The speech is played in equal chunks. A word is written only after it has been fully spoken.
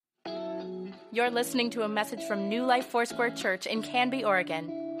You're listening to a message from New Life Foursquare Church in Canby,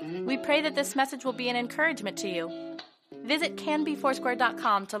 Oregon. We pray that this message will be an encouragement to you. Visit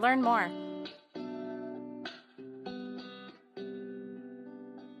canbyfoursquare.com to learn more.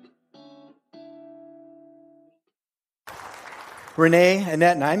 Renee,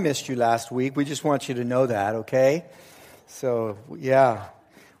 Annette, and I missed you last week. We just want you to know that, okay? So, yeah.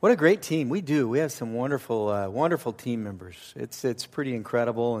 What a great team. We do. We have some wonderful team members. It's pretty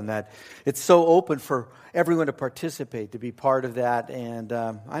incredible, and that it's so open for everyone to participate, to be part of that. And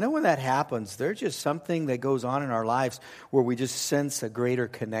I know when that happens, there's just something that goes on in our lives where we just sense a greater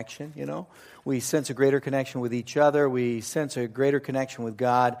connection, you know? We sense a greater connection with each other. We sense a greater connection with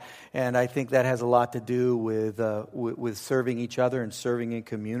God. And I think that has a lot to do with serving each other and serving in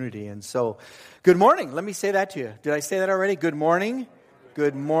community. And so, good morning. Let me say that to you. Did I say that already? Good morning.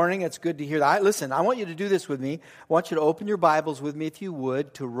 Good morning. It's good to hear that. Listen, I want you to do this with me. I want you to open your Bibles with me, if you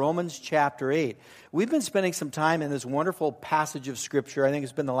would, to Romans chapter 8. We've been spending some time in this wonderful passage of Scripture. I think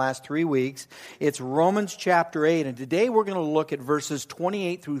it's been the last 3 weeks. It's Romans chapter 8, and today we're going to look at verses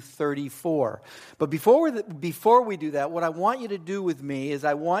 28 through 34. But before we do that, what I want you to do with me is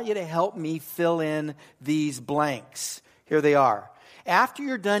I want you to help me fill in these blanks. Here they are. After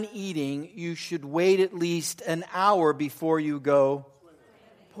you're done eating, you should wait at least an hour before you go.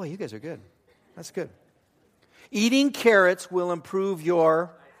 Boy, you guys are good. That's good. Eating carrots will improve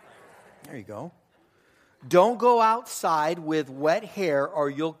your... There you go. Don't go outside with wet hair or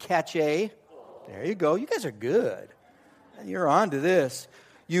you'll catch a... There you go. You guys are good. And you're on to this.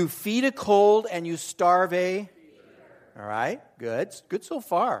 You feed a cold and you starve a... All right, good. Good so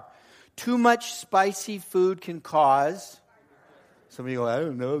far. Too much spicy food can cause... Somebody go, I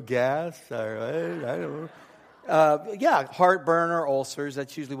don't know, gas. All right, I don't know. Heartburn or ulcers.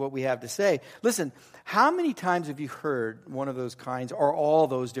 That's usually what we have to say. Listen, how many times have you heard one of those kinds or all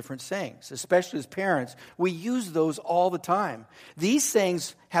those different sayings? Especially as parents, we use those all the time. These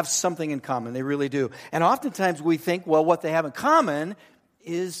sayings have something in common. They really do. And oftentimes we think, well, what they have in common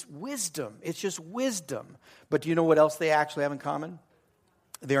is wisdom. It's just wisdom. But do you know what else they actually have in common?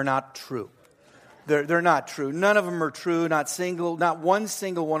 They're not true. They're not true. None of them are true. Not one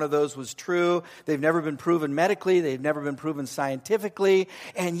single one of those was true. They've never been proven medically. They've never been proven scientifically.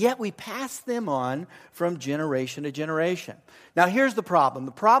 And yet we pass them on from generation to generation. Now here's the problem.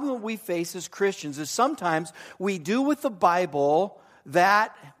 The problem that we face as Christians is sometimes we do with the Bible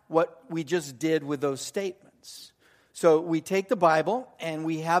what we just did with those statements. So we take the Bible and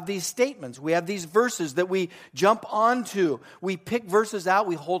we have these statements. We have these verses that we jump onto. We pick verses out.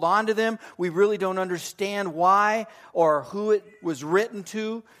 We hold on to them. We really don't understand why or who it was written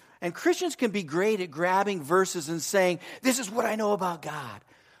to. And Christians can be great at grabbing verses and saying, this is what I know about God.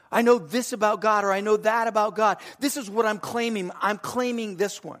 I know this about God, or I know that about God. This is what I'm claiming. I'm claiming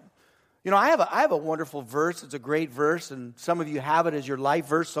this one. You know, I have a wonderful verse. It's a great verse, and some of you have it as your life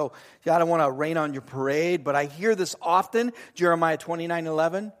verse, so I don't want to rain on your parade, but I hear this often, Jeremiah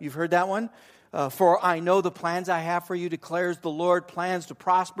 29:11. You've heard that one? For I know the plans I have for you, declares the Lord, plans to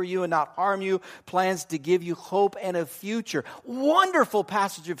prosper you and not harm you, plans to give you hope and a future. Wonderful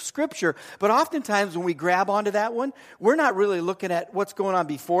passage of Scripture, but oftentimes when we grab onto that one, we're not really looking at what's going on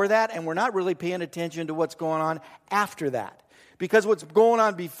before that, and we're not really paying attention to what's going on after that. Because what's going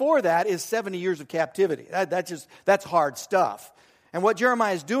on before that is 70 years of captivity. That's hard stuff. And what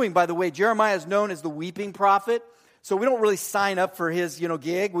Jeremiah is doing, by the way, Jeremiah is known as the weeping prophet. So we don't really sign up for his,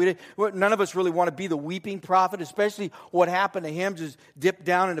 gig. None of us really want to be the weeping prophet, especially what happened to him, just dipped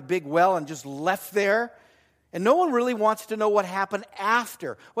down in a big well and just left there. And no one really wants to know what happened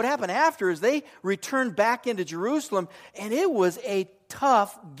after. What happened after is they returned back into Jerusalem, and it was a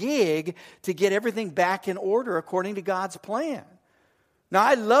tough gig to get everything back in order according to God's plan. Now,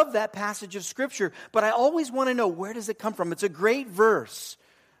 I love that passage of Scripture, but I always want to know, where does it come from? It's a great verse.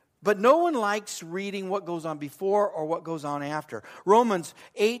 But no one likes reading what goes on before or what goes on after. Romans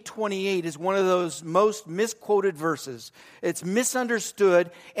 8:28 is one of those most misquoted verses. It's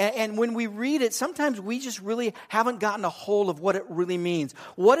misunderstood. And when we read it, sometimes we just really haven't gotten a hold of what it really means.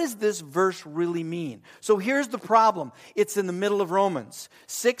 What does this verse really mean? So here's the problem. It's in the middle of Romans.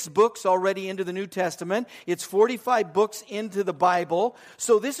 6 books already into the New Testament. It's 45 books into the Bible.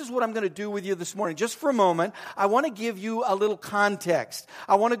 So this is what I'm going to do with you this morning. Just for a moment, I want to give you a little context.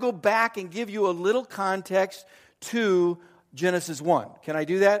 I want to go back and give you a little context to Genesis 1. Can I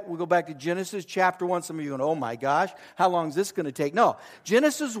do that? We'll go back to Genesis chapter 1. Some of you are going, oh my gosh, how long is this going to take? No.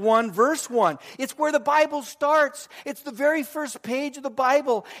 Genesis 1, verse 1. It's where the Bible starts. It's the very first page of the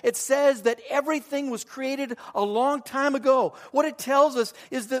Bible. It says that everything was created a long time ago. What it tells us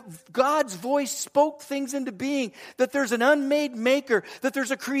is that God's voice spoke things into being, that there's an unmade maker, that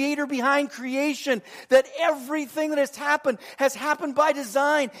there's a creator behind creation, that everything that has happened by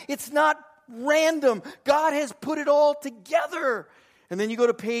design. It's not random. God has put it all together. And then you go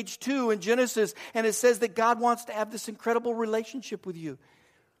to page 2 in Genesis, and it says that God wants to have this incredible relationship with you.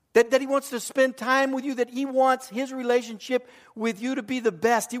 That He wants to spend time with you, that He wants His relationship with you to be the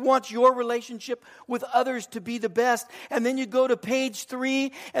best. He wants your relationship with others to be the best. And then you go to page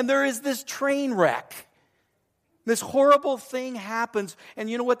 3, and there is this train wreck. This horrible thing happens, and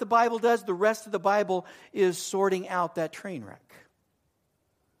you know what the Bible does? The rest of the Bible is sorting out that train wreck.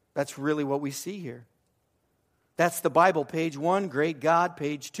 That's really what we see here. That's the Bible. Page 1, great God.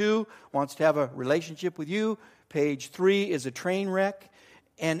 Page 2, wants to have a relationship with you. Page 3 is a train wreck.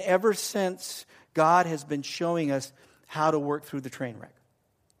 And ever since, God has been showing us how to work through the train wreck.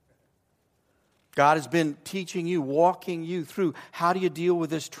 God has been teaching you, walking you through how do you deal with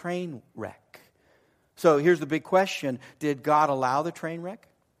this train wreck. So here's the big question. Did God allow the train wreck?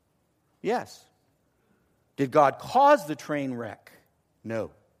 Yes. Did God cause the train wreck?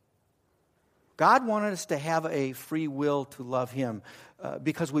 No. God wanted us to have a free will to love Him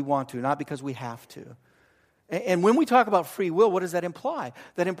because we want to, not because we have to. And when we talk about free will, what does that imply?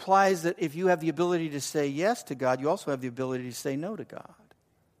 That implies that if you have the ability to say yes to God, you also have the ability to say no to God.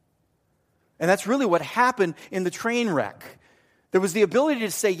 And that's really what happened in the train wreck. There was the ability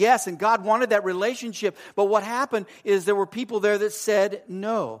to say yes, and God wanted that relationship. But what happened is there were people there that said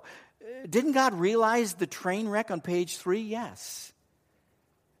no. Didn't God realize the train wreck on page 3? Yes.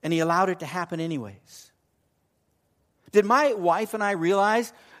 And He allowed it to happen anyways. Did my wife and I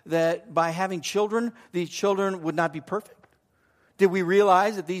realize that by having children, these children would not be perfect? Did we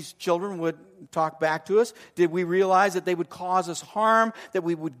realize that these children would talk back to us? Did we realize that they would cause us harm? That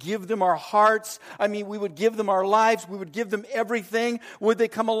we would give them our hearts? We would give them our lives. We would give them everything. Would they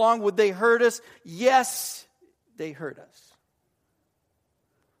come along? Would they hurt us? Yes, they hurt us.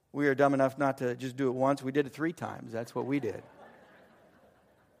 We are dumb enough not to just do it once. We did it 3 times. That's what we did.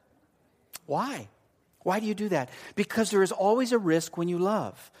 Why? Why do you do that? Because there is always a risk when you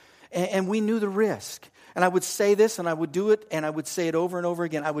love. And we knew the risk. And I would say this, and I would do it, and I would say it over and over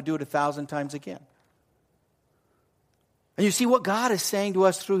again. I would do it 1,000 times again. And you see, what God is saying to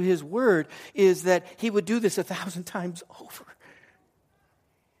us through His Word is that He would do this 1,000 times over.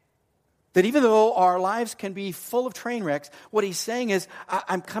 That even though our lives can be full of train wrecks, what He's saying is,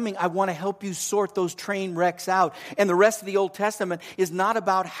 I'm coming, I want to help you sort those train wrecks out. And the rest of the Old Testament is not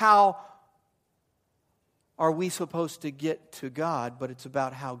about how are we supposed to get to God, but it's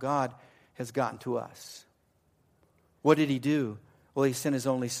about how God has gotten to us. What did He do? Well, He sent His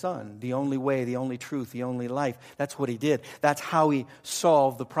only Son, the only way, the only truth, the only life. That's what He did. That's how He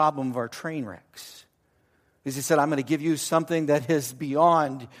solved the problem of our train wrecks. He said, I'm going to give you something that is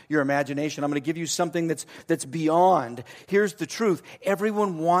beyond your imagination. I'm going to give you something that's beyond. Here's the truth.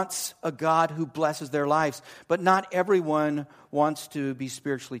 Everyone wants a God who blesses their lives, but not everyone wants to be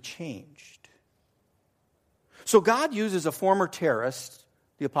spiritually changed. So God uses a former terrorist,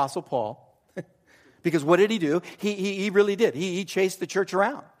 the Apostle Paul, because what did he do? He really did. He chased the church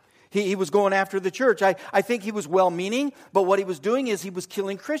around. He was going after the church. I think he was well-meaning, but what he was doing is he was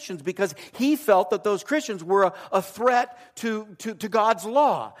killing Christians because he felt that those Christians were a threat to God's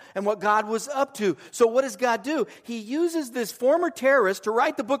law and what God was up to. So what does God do? He uses this former terrorist to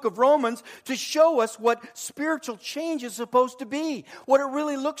write the book of Romans to show us what spiritual change is supposed to be, what it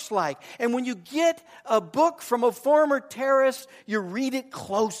really looks like. And when you get a book from a former terrorist, you read it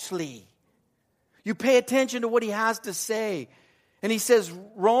closely. You pay attention to what he has to say. And he says,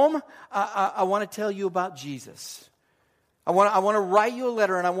 Rome, I want to tell you about Jesus. I want to write you a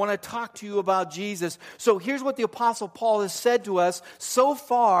letter and I want to talk to you about Jesus. So here's what the Apostle Paul has said to us so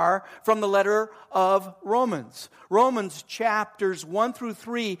far from the letter of Romans. Romans chapters 1 through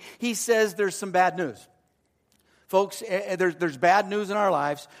 3, he says there's some bad news. Folks, there's bad news in our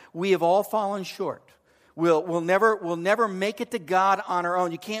lives. We have all fallen short. We'll never make it to God on our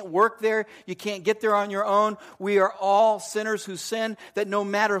own. You can't work there. You can't get there on your own. We are all sinners who sin, that no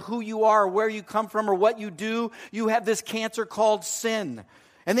matter who you are or where you come from or what you do, you have this cancer called sin.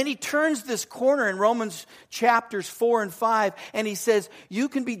 And then he turns this corner in Romans chapters 4 and 5, and he says, you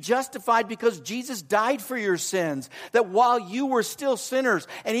can be justified because Jesus died for your sins. That while you were still sinners,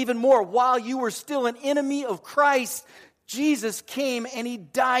 and even more, while you were still an enemy of Christ, Jesus came and he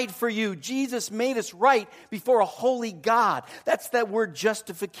died for you. Jesus made us right before a holy God. That's that word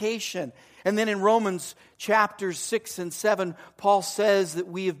justification. And then in Romans chapters 6 and 7, Paul says that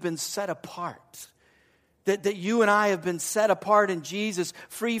we have been set apart. That you and I have been set apart in Jesus,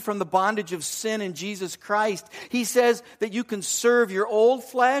 free from the bondage of sin in Jesus Christ. He says that you can serve your old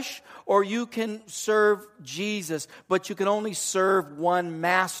flesh or you can serve Jesus, but you can only serve one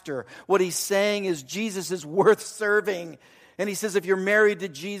master. What he's saying is Jesus is worth serving. And he says if you're married to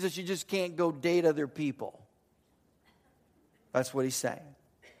Jesus, you just can't go date other people. That's what he's saying.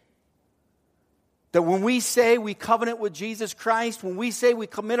 That when we say we covenant with Jesus Christ, when we say we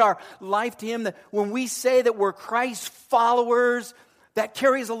commit our life to Him, that when we say that we're Christ followers, that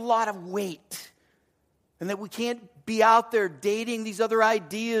carries a lot of weight. And that we can't be out there dating these other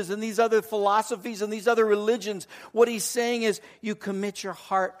ideas and these other philosophies and these other religions. What he's saying is you commit your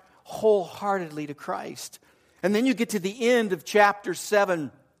heart wholeheartedly to Christ. And then you get to the end of chapter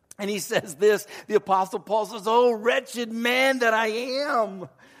 7, and he says this, the Apostle Paul says, "Oh, wretched man that I am.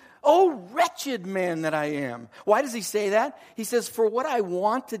 Oh, wretched man that I am." Why does he say that? He says, "For what I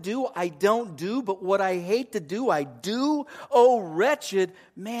want to do, I don't do, but what I hate to do, I do. Oh, wretched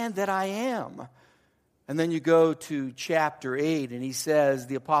man that I am." And then you go to chapter 8, and he says,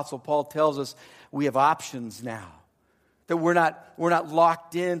 the Apostle Paul tells us we have options now. That we're not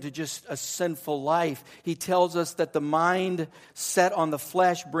locked into just a sinful life. He tells us that the mind set on the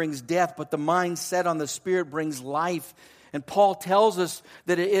flesh brings death, but the mind set on the Spirit brings life. And Paul tells us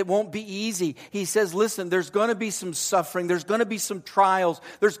that it won't be easy. He says, listen, there's going to be some suffering. There's going to be some trials.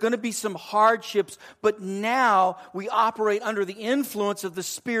 There's going to be some hardships. But now we operate under the influence of the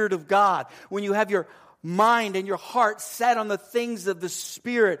Spirit of God. When you have your mind and your heart set on the things of the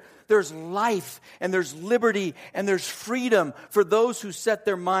Spirit, there's life and there's liberty and there's freedom for those who set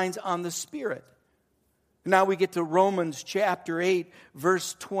their minds on the Spirit. Now we get to Romans chapter 8,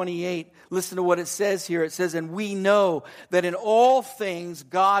 verse 28. Listen to what it says here. It says, "And we know that in all things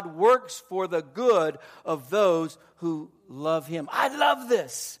God works for the good of those who love Him." I love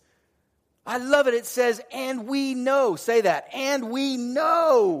this. I love it. It says, "and we know." Say that. And we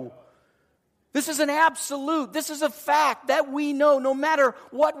know. This is an absolute. This is a fact that we know no matter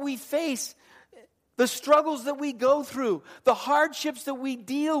what we face. The struggles that we go through, the hardships that we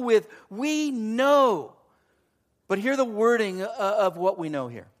deal with, we know. But hear the wording of what we know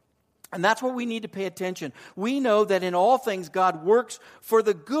here. And that's where we need to pay attention. We know that in all things God works for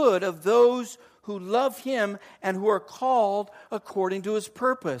the good of those who love Him and who are called according to His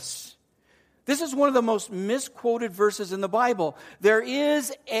purpose. This is one of the most misquoted verses in the Bible. There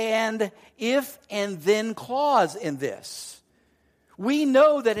is an if and then clause in this. We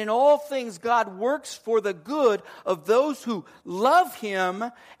know that in all things God works for the good of those who love Him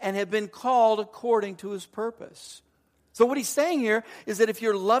and have been called according to His purpose. So what he's saying here is that if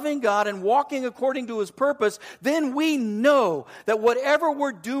you're loving God and walking according to His purpose, then we know that whatever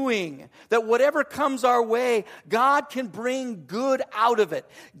we're doing, that whatever comes our way, God can bring good out of it.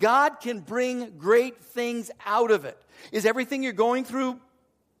 God can bring great things out of it. Is everything you're going through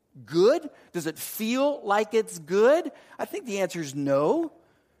good? Does it feel like it's good? I think the answer is no.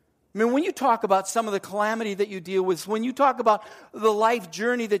 I mean, when you talk about some of the calamity that you deal with, when you talk about the life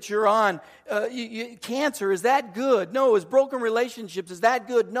journey that you're on, cancer, is that good? No. Is broken relationships, is that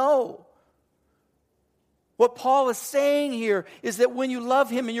good? No. What Paul is saying here is that when you love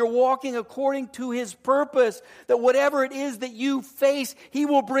Him and you're walking according to His purpose, that whatever it is that you face, He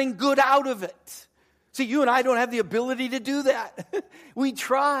will bring good out of it. See, you and I don't have the ability to do that. We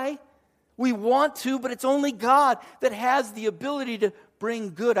try. We want to, but it's only God that has the ability to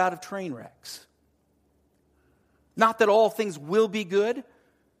bring good out of train wrecks. Not that all things will be good.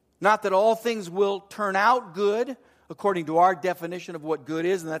 Not that all things will turn out good according to our definition of what good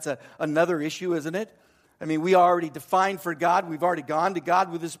is, and that's another issue, isn't it? I mean, we already defined for God. We've already gone to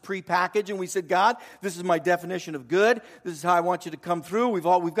God with this pre-package, and we said, God, this is my definition of good. This is how I want you to come through. We've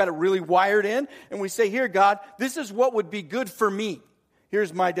got it really wired in, and we say, here, God, this is what would be good for me.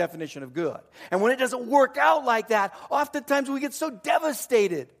 Here's my definition of good. And when it doesn't work out like that, oftentimes we get so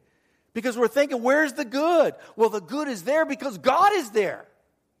devastated because we're thinking, where's the good? Well, the good is there because God is there.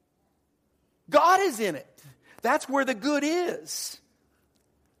 God is in it. That's where the good is.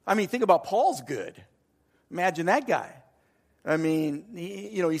 I mean, think about Paul's good. Imagine that guy. I mean,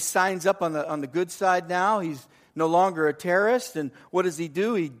 he signs up on the good side now. He's no longer a terrorist. And what does he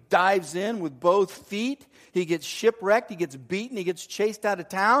do? He dives in with both feet. He gets shipwrecked. He gets beaten. He gets chased out of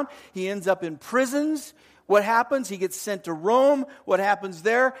town. He ends up in prisons. What happens? He gets sent to Rome. What happens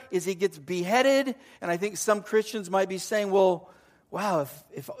there is he gets beheaded. And I think some Christians might be saying, well, wow,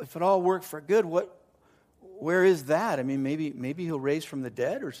 if it all worked for good, where is that? I mean, maybe he'll raise from the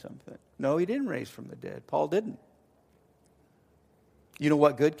dead or something. No, he didn't raise from the dead. Paul didn't. You know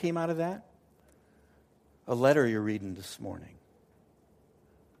what good came out of that? A letter you're reading this morning.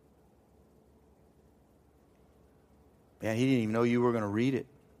 Man, he didn't even know you were going to read it.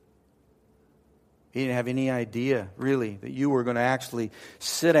 He didn't have any idea, really, that you were going to actually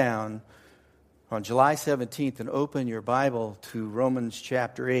sit down on July 17th and open your Bible to Romans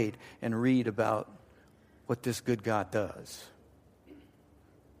chapter 8 and read about what this good God does.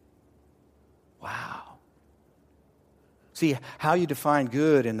 Wow. See, how you define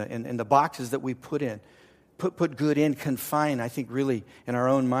good in the boxes that we put in. Put good in, confine, I think, really, in our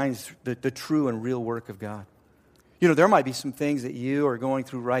own minds, the true and real work of God. You know, there might be some things that you are going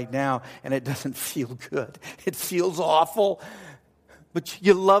through right now, and it doesn't feel good. It feels awful. But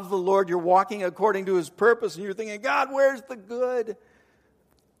you love the Lord. You're walking according to His purpose, and you're thinking, God, where's the good?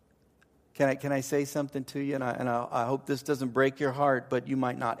 Can I say something to you? And I hope this doesn't break your heart, but you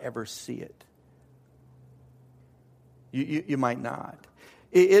might not ever see it. You might not.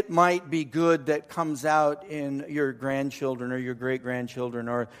 It might be good that comes out in your grandchildren or your great-grandchildren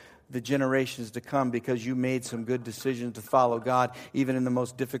or the generations to come because you made some good decisions to follow God even in the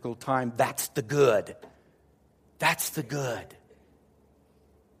most difficult time. That's the good. That's the good.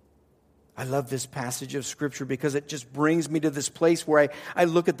 I love this passage of Scripture because it just brings me to this place where I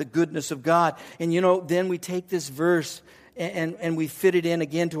look at the goodness of God. And, then we take this verse and we fit it in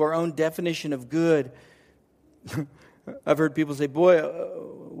again to our own definition of good. I've heard people say, boy,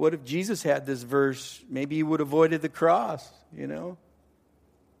 what if Jesus had this verse? Maybe he would have avoided the cross,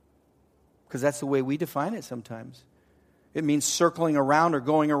 Because that's the way we define it sometimes. It means circling around or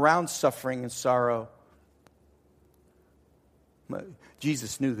going around suffering and sorrow. But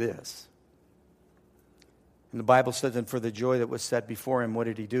Jesus knew this. And the Bible says, and for the joy that was set before him, what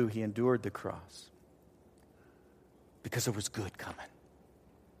did he do? He endured the cross. Because there was good coming.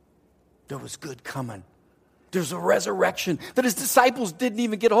 There was good coming. There's a resurrection that his disciples didn't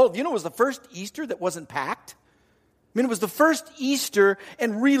even get a hold of. It was the first Easter that wasn't packed. It was the first Easter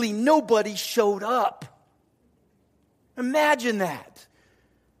and really nobody showed up. Imagine that.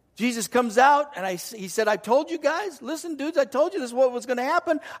 Jesus comes out and he said, I told you guys, listen dudes, I told you this is what was going to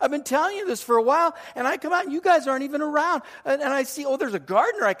happen. I've been telling you this for a while. And I come out and you guys aren't even around. And I see, there's a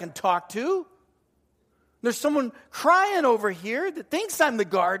gardener I can talk to. There's someone crying over here that thinks I'm the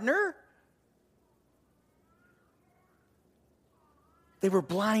gardener. They were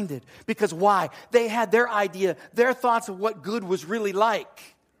blinded. Because why? They had their idea, their thoughts of what good was really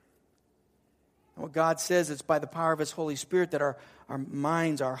like. And what God says, it's by the power of His Holy Spirit that our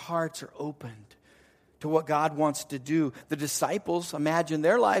minds, our hearts are opened to what God wants to do. The disciples, imagine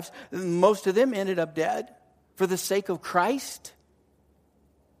their lives. Most of them ended up dead for the sake of Christ.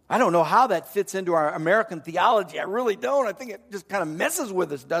 I don't know how that fits into our American theology. I really don't. I think it just kind of messes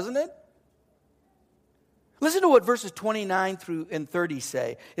with us, doesn't it? Listen to what verses 29 through and 30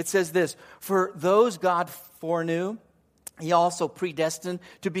 say. It says this, for those God foreknew, He also predestined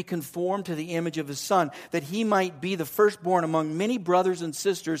to be conformed to the image of His Son, that He might be the firstborn among many brothers and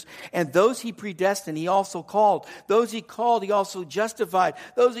sisters. And those He predestined, He also called. Those He called, He also justified.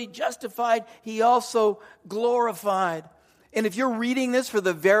 Those He justified, He also glorified. And if you're reading this for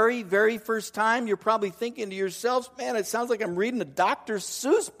the very, very first time, you're probably thinking to yourselves, man, it sounds like I'm reading a Dr.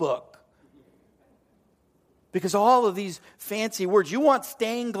 Seuss book. Because all of these fancy words, you want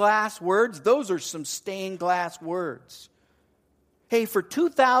stained glass words? Those are some stained glass words. Hey, for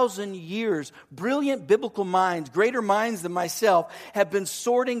 2,000 years, brilliant biblical minds, greater minds than myself, have been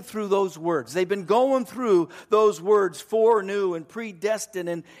sorting through those words. They've been going through those words, foreknew and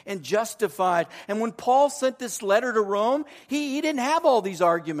predestined and justified. And when Paul sent this letter to Rome, he didn't have all these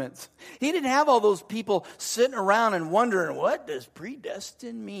arguments. He didn't have all those people sitting around and wondering, what does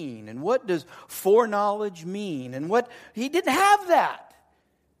predestined mean? And what does foreknowledge mean? And he didn't have that.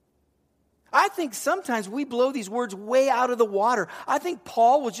 I think sometimes we blow these words way out of the water. I think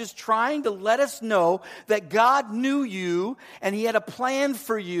Paul was just trying to let us know that God knew you and He had a plan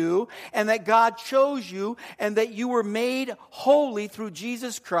for you and that God chose you and that you were made holy through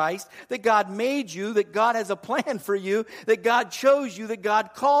Jesus Christ, that God made you, that God has a plan for you, that God chose you, that God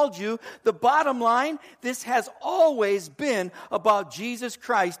called you. The bottom line, this has always been about Jesus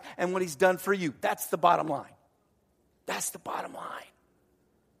Christ and what He's done for you. That's the bottom line. That's the bottom line.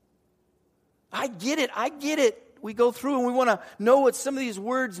 I get it. We go through and we want to know what some of these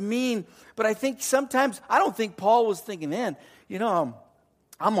words mean. But I think sometimes, I don't think Paul was thinking, man, I'm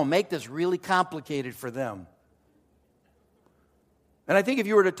going to make this really complicated for them. And I think if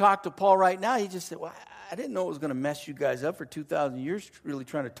you were to talk to Paul right now, he'd just say, well, I didn't know it was going to mess you guys up for 2,000 years really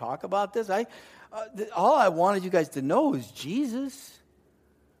trying to talk about this. All I wanted you guys to know is Jesus.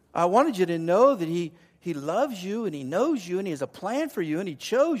 I wanted you to know that He loves you and He knows you and He has a plan for you and He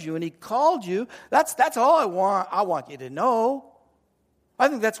chose you and He called you. That's all I want. I want you to know. I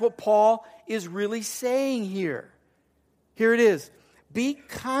think that's what Paul is really saying here. Here it is. Be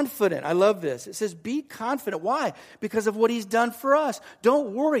confident. I love this. It says be confident. Why? Because of what He's done for us.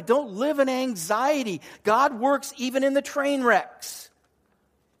 Don't worry. Don't live in anxiety. God works even in the train wrecks.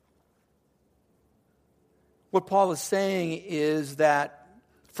 What Paul is saying is that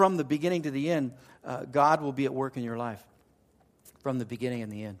from the beginning to the end, God will be at work in your life. From the beginning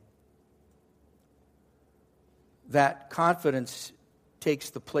and the end. That confidence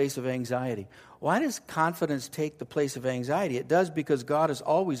takes the place of anxiety. Why does confidence take the place of anxiety? It does because God is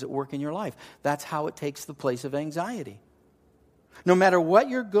always at work in your life. That's how it takes the place of anxiety. No matter what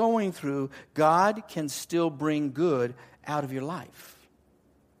you're going through, God can still bring good out of your life.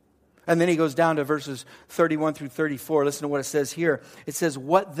 And then he goes down to verses 31 through 34. Listen to what it says here. It says,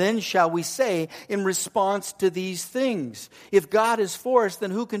 "What then shall we say in response to these things? If God is for us,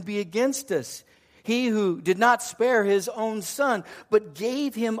 then who can be against us? He who did not spare His own Son, but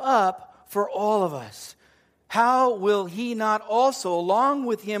gave Him up for all of us, how will He not also, along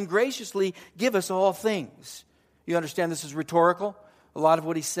with Him, graciously give us all things?" You understand this is rhetorical? A lot of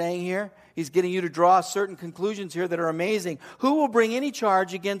what he's saying here. He's getting you to draw certain conclusions here that are amazing. Who will bring any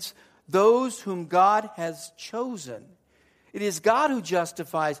charge against those whom God has chosen? It is God who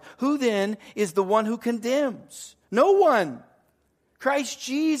justifies. Who then is the one who condemns? No one. Christ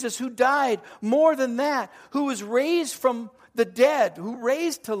Jesus, who died, more than that, who was raised from the dead, who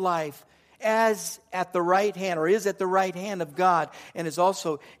raised to life, as at the right hand, or is at the right hand of God, and is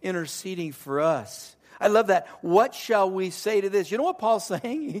also interceding for us. I love that. What shall we say to this? You know what Paul's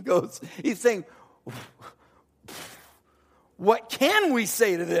saying? He's saying, what can we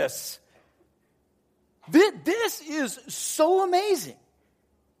say to this? This is so amazing.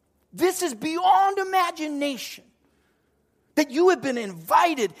 This is beyond imagination. That you have been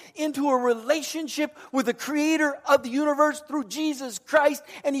invited into a relationship with the Creator of the universe through Jesus Christ,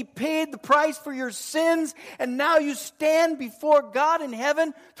 and He paid the price for your sins, and now you stand before God in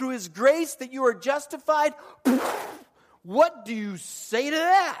heaven through His grace that you are justified. What do you say to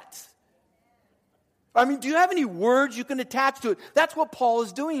that? I mean, do you have any words you can attach to it? That's what Paul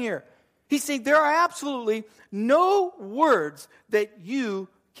is doing here. He's saying there are absolutely no words that you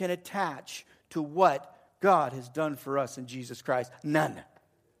can attach to what God has done for us in Jesus Christ. None.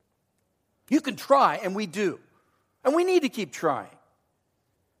 You can try, and we do. And we need to keep trying.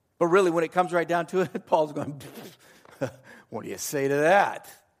 But really, when it comes right down to it, Paul's going, what do you say to that?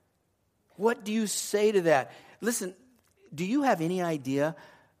 What do you say to that? Listen, do you have any idea?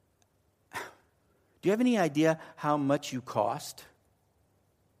 Do you have any idea how much you cost?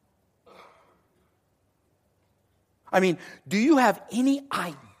 I mean, do you have any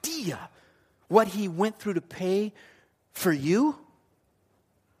idea what He went through to pay for you?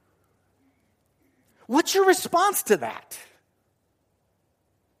 What's your response to that?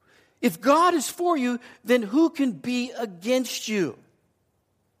 If God is for you, then who can be against you?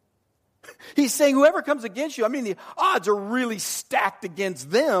 He's saying whoever comes against you, I mean, the odds are really stacked against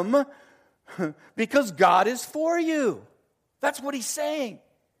them because God is for you. That's what he's saying.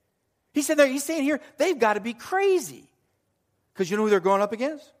 He's saying here, they've got to be crazy. Because you know who they're going up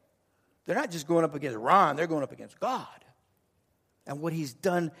against? They're not just going up against Ron, they're going up against God. And what He's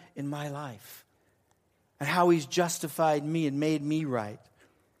done in my life. And how He's justified me and made me right.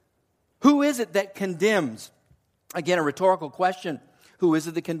 Who is it that condemns? Again, a rhetorical question. Who is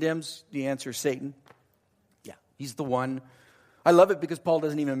it that condemns? The answer is Satan. Yeah, he's the one. I love it because Paul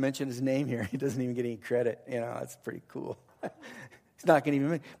doesn't even mention his name here. He doesn't even get any credit. You know, that's pretty cool. He's not going to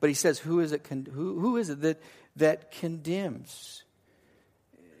even, but he says, who is it that condemns?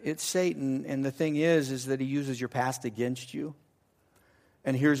 It's Satan, and the thing is that he uses your past against you.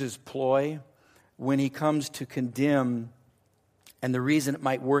 And here's his ploy. When he comes to condemn, and the reason it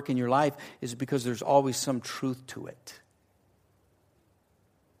might work in your life is because there's always some truth to it.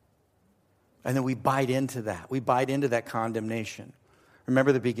 And then we bite into that. We bite into that condemnation.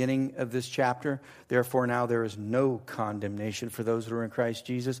 Remember the beginning of this chapter? Therefore now there is no condemnation for those who are in Christ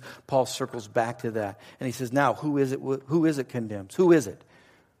Jesus. Paul circles back to that. And he says, now who is it condemns? Who is it?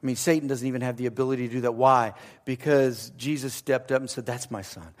 I mean, Satan doesn't even have the ability to do that. Why? Because Jesus stepped up and said, that's my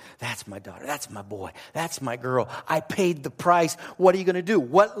son. That's my daughter. That's my boy. That's my girl. I paid the price. What are you going to do?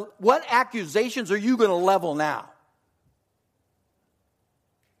 What accusations are you going to level now?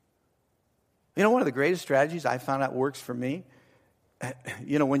 You know, one of the greatest strategies I found out works for me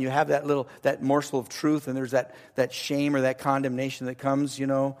when you have that morsel of truth and there's that shame or that condemnation that comes,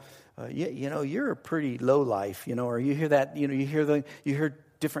 you're a pretty low life, or you hear that, you hear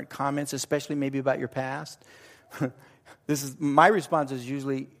different comments, especially maybe about your past. My response is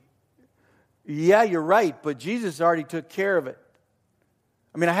usually, yeah, you're right, but Jesus already took care of it.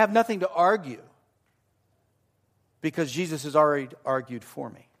 I mean, I have nothing to argue because Jesus has already argued for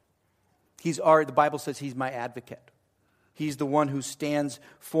me. The Bible says he's my advocate. He's the one who stands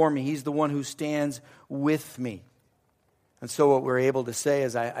for me. He's the one who stands with me. And so what we're able to say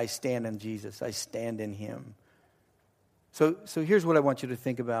is, I stand in Jesus. I stand in him. So here's what I want you to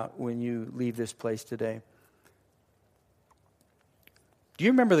think about when you leave this place today. Do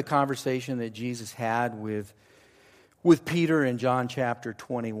you remember the conversation that Jesus had with Peter in John chapter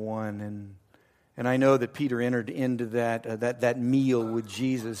 21? And I know that Peter entered into that meal with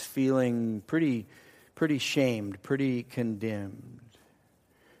Jesus feeling pretty shamed, pretty condemned.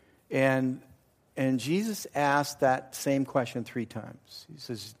 And Jesus asked that same question 3 times. He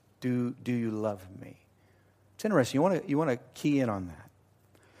says, do you love me? It's interesting. You want to key in on that.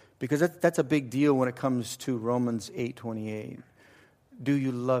 Because that's a big deal when it comes to Romans 8:28. Do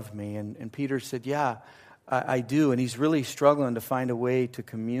you love me? And Peter said, yeah, I do. And he's really struggling to find a way to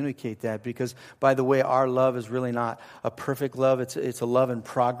communicate that. Because, by the way, our love is really not a perfect love. It's a love in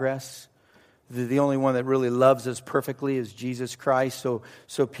progress. The only one that really loves us perfectly is Jesus Christ.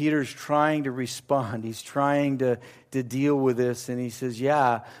 So Peter's trying to respond. He's trying to deal with this. And he says,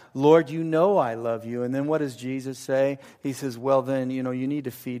 yeah, Lord, you know I love you. And then what does Jesus say? He says, well, then, you need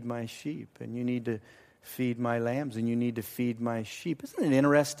to feed my sheep. And you need to feed my lambs. And you need to feed my sheep. Isn't it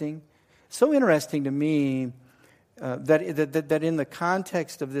interesting? So interesting to me that in the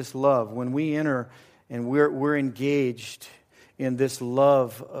context of this love, when we enter and we're engaged in this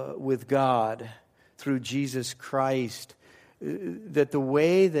love with God through Jesus Christ, that the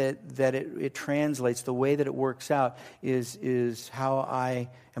way that it translates, the way that it works out is how I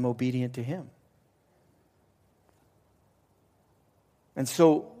am obedient to him. And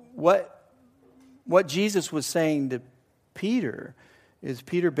so what Jesus was saying to Peter is,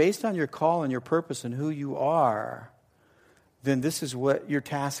 Peter, based on your call and your purpose and who you are, then this is what your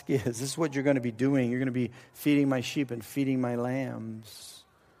task is. This is what you're going to be doing. You're going to be feeding my sheep and feeding my lambs.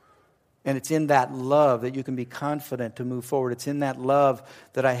 And it's in that love that you can be confident to move forward. It's in that love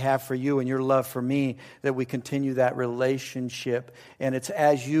that I have for you and your love for me that we continue that relationship. And it's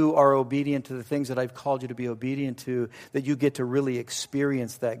as you are obedient to the things that I've called you to be obedient to that you get to really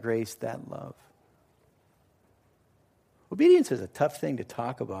experience that grace, that love. Obedience is a tough thing to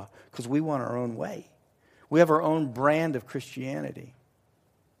talk about because we want our own way. We have our own brand of Christianity.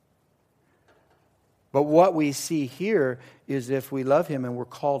 But what we see here is if we love him and we're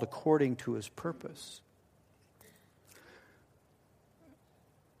called according to his purpose.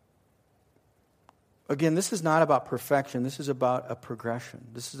 Again, this is not about perfection. This is about a progression.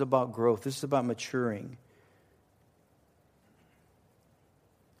 This is about growth. This is about maturing.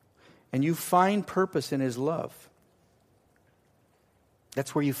 And you find purpose in his love.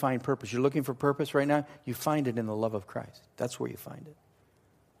 That's where you find purpose. You're looking for purpose right now, you find it in the love of Christ. That's where you find it.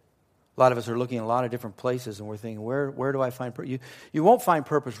 A lot of us are looking in a lot of different places and we're thinking, where do I find purpose? You won't find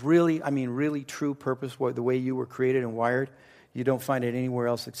purpose, really true purpose, the way you were created and wired. You don't find it anywhere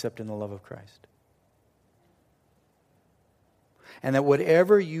else except in the love of Christ. And that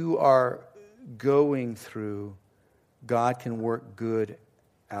whatever you are going through, God can work good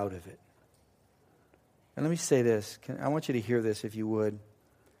out of it. And let me say this. I want you to hear this if you would.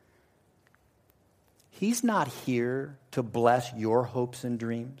 He's not here to bless your hopes and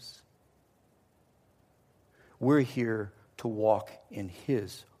dreams. We're here to walk in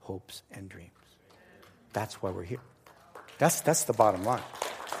his hopes and dreams. That's why we're here. That's the bottom line.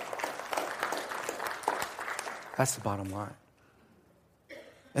 That's the bottom line.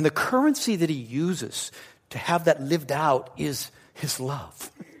 And the currency that he uses to have that lived out is his love.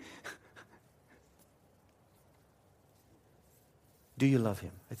 Do you love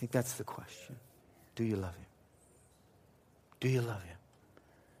him? I think that's the question. Do you love him? Do you love him?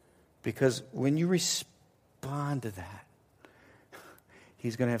 Because when you respond to that,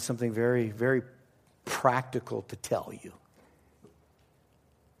 he's going to have something very, very practical to tell you.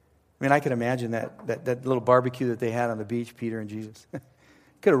 I mean, I can imagine that little barbecue that they had on the beach, Peter and Jesus.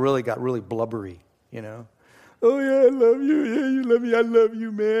 Could have really got really blubbery, Oh, yeah, I love you. Yeah, you love me. I love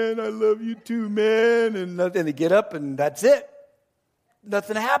you, man. I love you too, man. And they get up and that's it.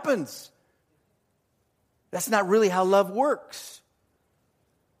 Nothing happens. That's not really how love works.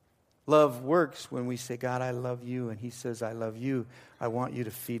 Love works when we say, God, I love you. And he says, I love you. I want you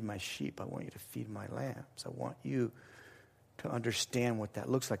to feed my sheep. I want you to feed my lambs. I want you to understand what that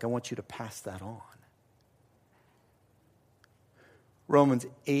looks like. I want you to pass that on. Romans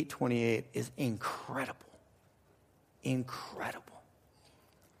 8:28 is incredible. Incredible.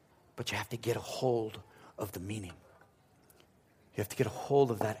 But you have to get a hold of the meaning. You have to get a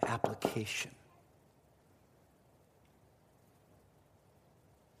hold of that application.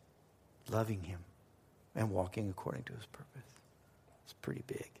 Loving him and walking according to his purpose. It's pretty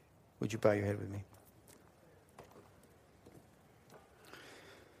big. Would you bow your head with me?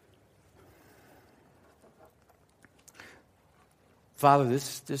 Father,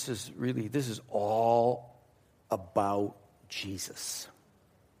 this is all about Jesus.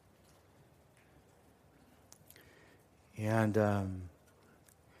 And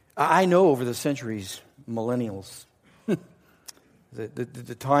I know over the centuries, millennials,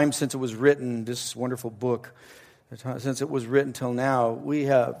 the time since it was written, this wonderful book, since it was written till now, we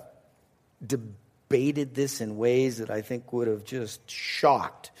have debated this in ways that I think would have just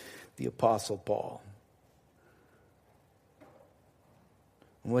shocked the Apostle Paul.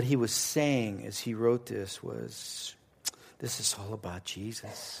 And what he was saying as he wrote this was, this is all about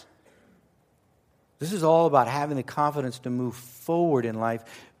Jesus. This is all about having the confidence to move forward in life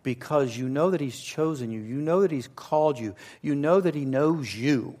because you know that he's chosen you. You know that he's called you. You know that he knows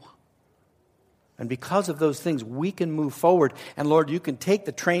you. And because of those things, we can move forward. And Lord, you can take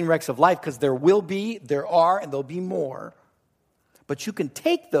the train wrecks of life because there are, and there'll be more. But you can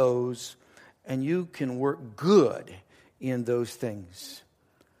take those and you can work good in those things.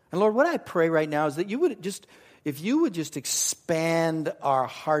 And Lord, what I pray right now is that you would just, if you would just expand our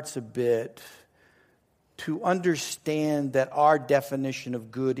hearts a bit to understand that our definition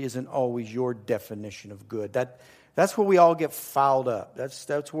of good isn't always your definition of good. That's where we all get fouled up.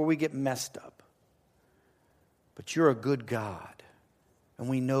 That's where we get messed up. But you're a good God, and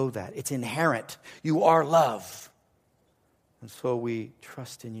we know that. It's inherent. You are love. And so we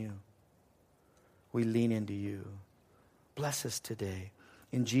trust in you. We lean into you. Bless us today.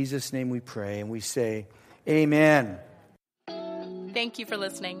 In Jesus' name we pray, and we say, amen. Thank you for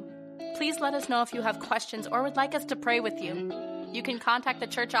listening. Please let us know if you have questions or would like us to pray with you. You can contact the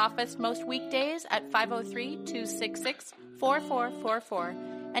church office most weekdays at 503-266-4444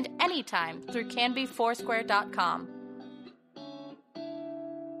 and anytime through canbyfoursquare.com.